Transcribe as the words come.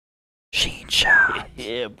Sheen shot.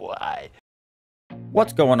 Yeah, boy.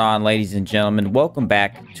 What's going on, ladies and gentlemen? Welcome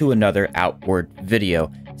back to another Outward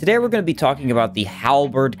video. Today we're going to be talking about the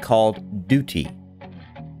halberd called Duty.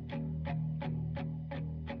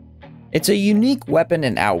 It's a unique weapon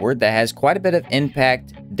in Outward that has quite a bit of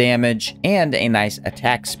impact, damage, and a nice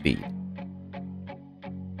attack speed.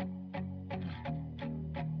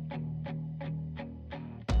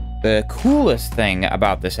 The coolest thing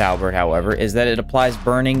about this halberd, however, is that it applies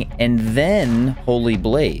Burning and then Holy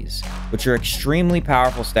Blaze, which are extremely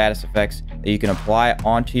powerful status effects that you can apply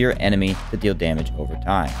onto your enemy to deal damage over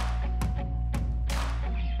time.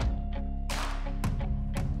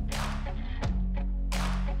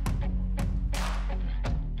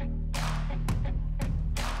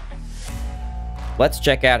 Let's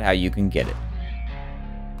check out how you can get it.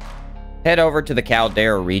 Head over to the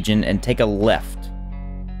Caldera region and take a left.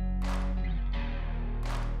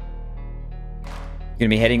 Going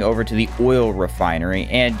to be heading over to the Oil Refinery,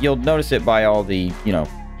 and you'll notice it by all the,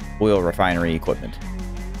 oil refinery equipment.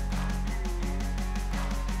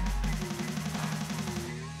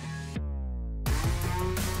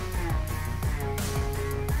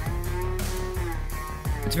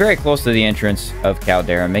 It's very close to the entrance of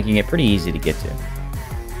Caldera, making it pretty easy to get to.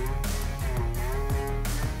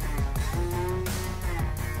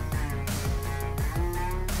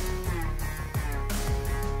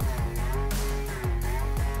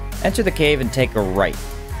 Enter the cave and take a right.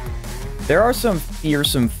 There are some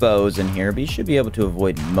fearsome foes in here, but you should be able to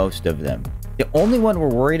avoid most of them. The only one we're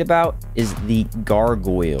worried about is the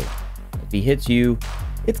gargoyle. If he hits you,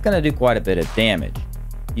 it's going to do quite a bit of damage.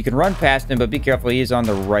 You can run past him, but be careful, he is on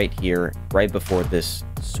the right here, right before this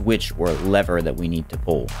switch or lever that we need to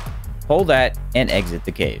pull. Pull that and exit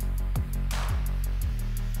the cave.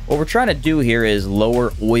 What we're trying to do here is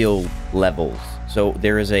lower oil levels. So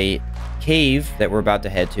there is a cave that we're about to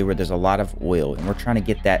head to where there's a lot of oil, and we're trying to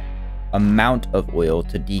get that amount of oil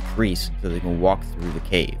to decrease so they can walk through the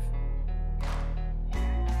cave.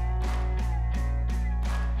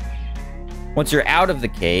 Once you're out of the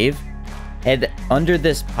cave, head under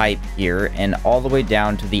this pipe here and all the way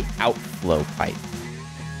down to the outflow pipe.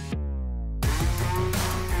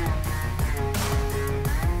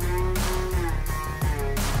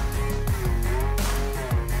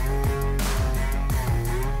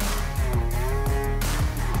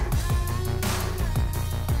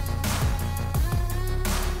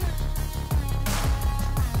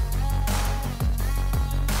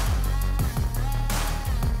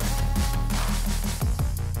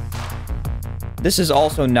 This is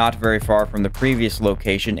also not very far from the previous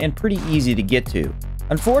location and pretty easy to get to.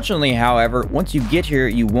 Unfortunately, however, once you get here,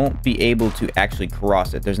 you won't be able to actually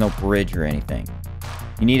cross it. There's no bridge or anything.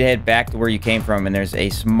 You need to head back to where you came from, and there's a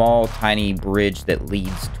small, tiny bridge that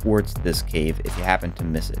leads towards this cave if you happen to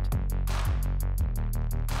miss it.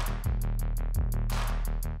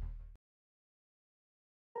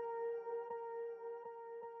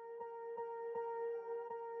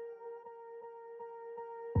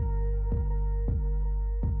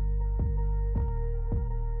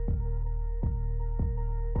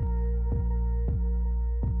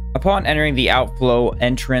 Upon entering the outflow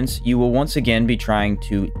entrance, you will once again be trying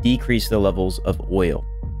to decrease the levels of oil.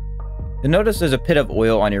 You'll notice there's a pit of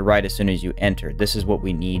oil on your right as soon as you enter. This is what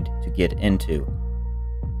we need to get into.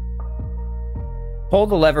 Pull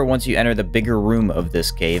the lever once you enter the bigger room of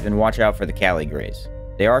this cave and watch out for the Caligrays.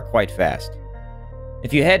 They are quite fast.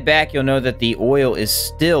 If you head back, you'll know that the oil is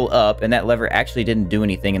still up and that lever actually didn't do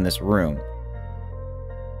anything in this room.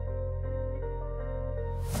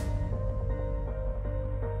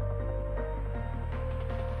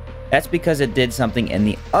 That's because it did something in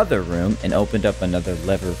the other room and opened up another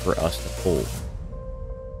lever for us to pull.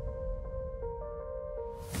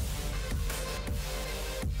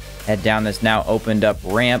 Head down this now opened up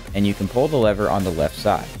ramp and you can pull the lever on the left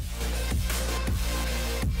side.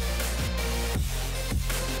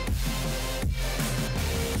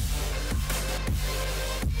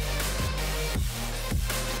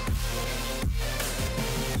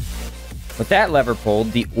 With that lever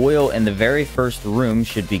pulled, the oil in the very first room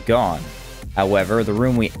should be gone. However, the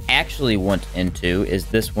room we actually want into is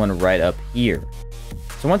this one right up here.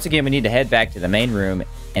 So once again, we need to head back to the main room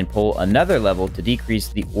and pull another level to decrease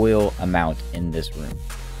the oil amount in this room.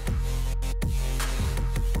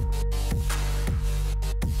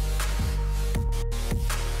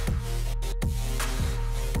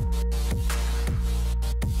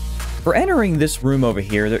 For entering this room over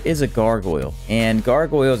here, there is a gargoyle, and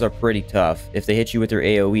gargoyles are pretty tough. If they hit you with their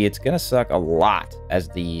AoE, it's going to suck a lot, as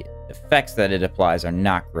the effects that it applies are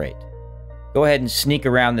not great. Go ahead and sneak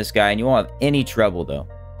around this guy, and you won't have any trouble, though.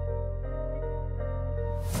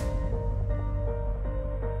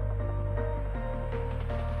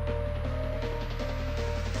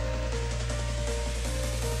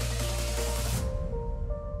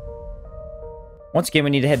 Once again, we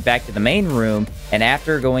need to head back to the main room, and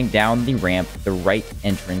after going down the ramp, the right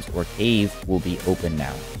entrance or cave will be open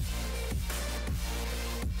now.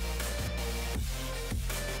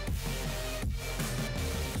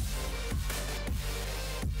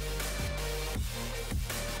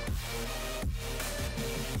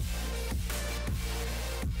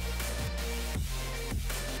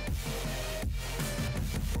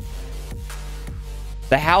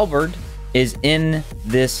 The halberd is in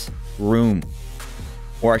this room.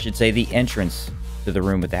 Or I should say the entrance to the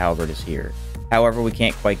room with the halberd is here. However, we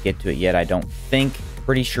can't quite get to it yet, I don't think.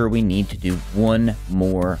 Pretty sure we need to do one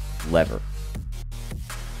more lever.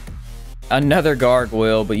 Another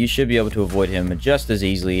gargoyle, but you should be able to avoid him just as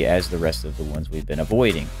easily as the rest of the ones we've been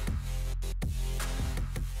avoiding.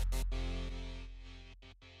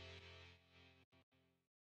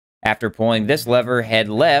 After pulling this lever, head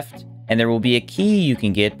left, and there will be a key you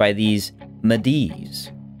can get by these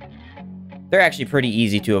Madis. They're actually pretty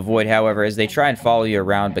easy to avoid, however, as they try and follow you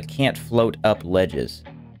around but can't float up ledges.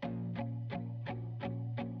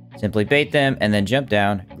 Simply bait them and then jump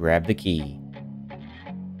down, grab the key.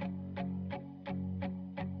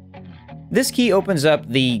 This key opens up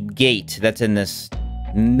the gate that's in this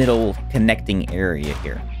middle connecting area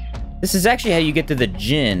here. This is actually how you get to the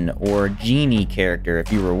Jinn or Genie character,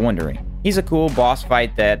 if you were wondering. He's a cool boss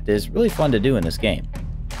fight that is really fun to do in this game.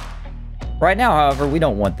 Right now, however, we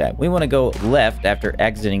don't want that. We want to go left after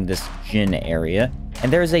exiting this Jinn area,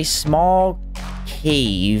 and there's a small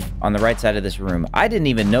cave on the right side of this room. I didn't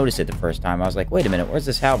even notice it the first time. I was like, wait a minute, where's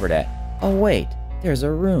this halberd at? Oh wait, there's a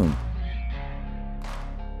room.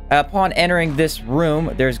 Upon entering this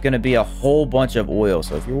room, there's going to be a whole bunch of oil,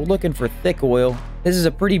 so if you're looking for thick oil, this is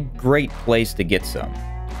a pretty great place to get some.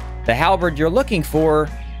 The halberd you're looking for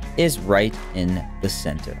is right in the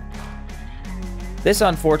center. This,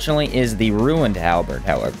 unfortunately, is the ruined halberd,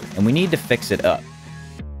 however, and we need to fix it up.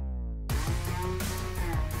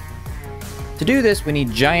 To do this, we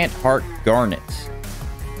need giant heart garnets.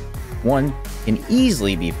 One can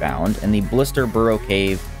easily be found in the Blister Burrow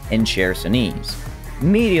Cave in Chersonese.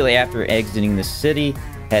 Immediately after exiting the city,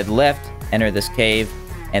 head left, enter this cave,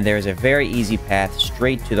 and there is a very easy path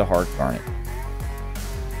straight to the heart garnet.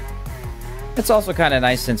 It's also kind of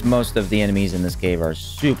nice since most of the enemies in this cave are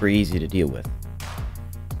super easy to deal with.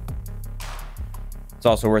 It's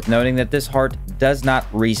also worth noting that this heart does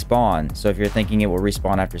not respawn, so if you're thinking it will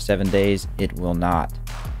respawn after 7 days, it will not.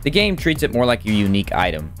 The game treats it more like a unique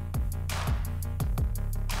item.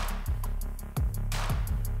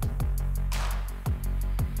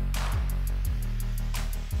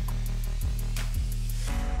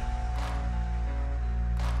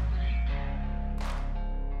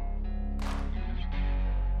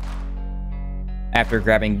 After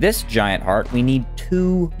grabbing this giant heart, we need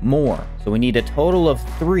 2 more. So we need a total of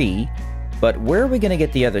 3, but where are we going to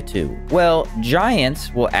get the other 2? Well,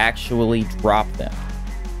 giants will actually drop them.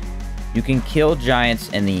 You can kill giants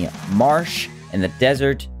in the marsh, in the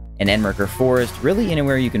desert, in Enmerker Forest, really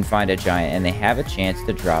anywhere you can find a giant, and they have a chance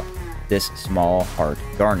to drop this small heart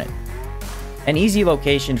garnet. An easy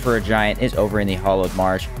location for a giant is over in the Hollowed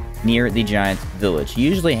Marsh, near the giant's village. He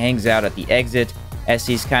usually hangs out at the exit, as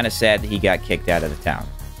he's kind of sad that he got kicked out of the town.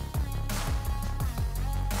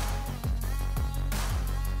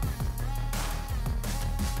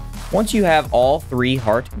 Once you have all 3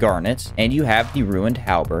 heart garnets, and you have the ruined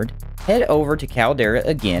halberd, head over to Caldera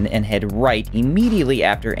again and head right immediately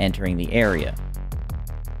after entering the area.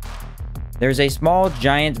 There's a small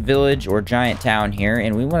giant village or giant town here,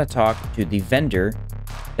 and we want to talk to the vendor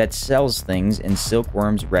that sells things in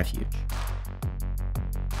Silkworm's Refuge.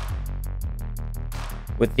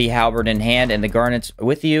 With the halberd in hand and the garnets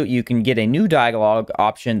with you, you can get a new dialogue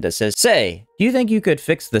option that says, "Say, do you think you could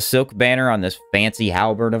fix the silk banner on this fancy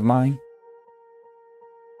halberd of mine?"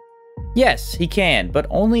 Yes, he can, but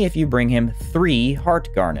only if you bring him 3 heart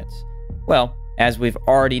garnets. Well, as we've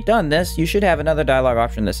already done this, you should have another dialogue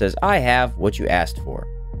option that says, "I have what you asked for."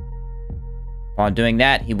 Upon doing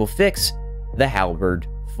that, he will fix the halberd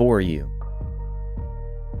for you.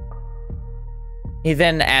 He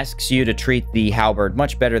then asks you to treat the halberd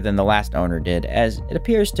much better than the last owner did, as it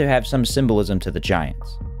appears to have some symbolism to the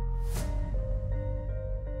giants.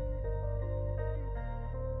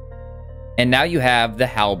 And now you have the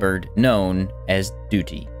halberd known as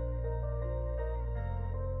Duty.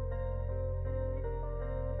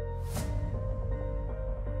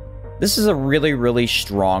 This is a really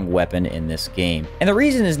strong weapon in this game. And the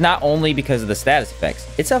reason is not only because of the status effects,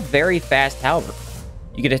 it's a very fast halberd.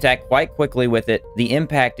 You can attack quite quickly with it, the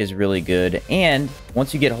impact is really good, and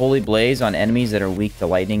once you get Holy Blaze on enemies that are weak to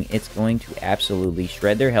lightning, it's going to absolutely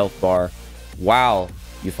shred their health bar while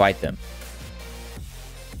you fight them.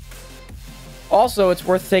 Also, it's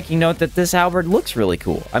worth taking note that this halberd looks really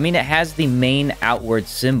cool. I mean, it has the main outward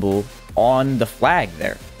symbol on the flag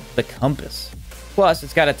there, the compass. Plus,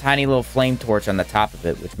 it's got a tiny little flame torch on the top of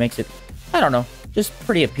it, which makes it, I don't know, just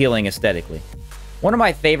pretty appealing aesthetically. One of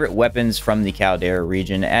my favorite weapons from the Caldera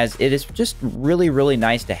region, as it is just really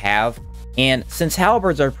nice to have. And since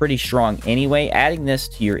halberds are pretty strong anyway, adding this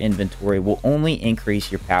to your inventory will only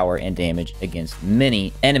increase your power and damage against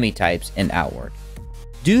many enemy types in Outward.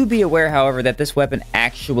 Do be aware, however, that this weapon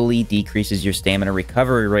actually decreases your stamina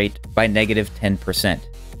recovery rate by -10%.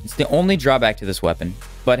 It's the only drawback to this weapon,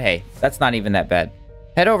 but hey, that's not even that bad.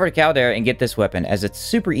 Head over to Caldera and get this weapon, as it's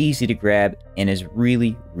super easy to grab and is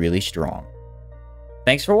really strong.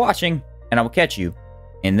 Thanks for watching, and I will catch you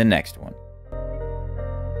in the next one.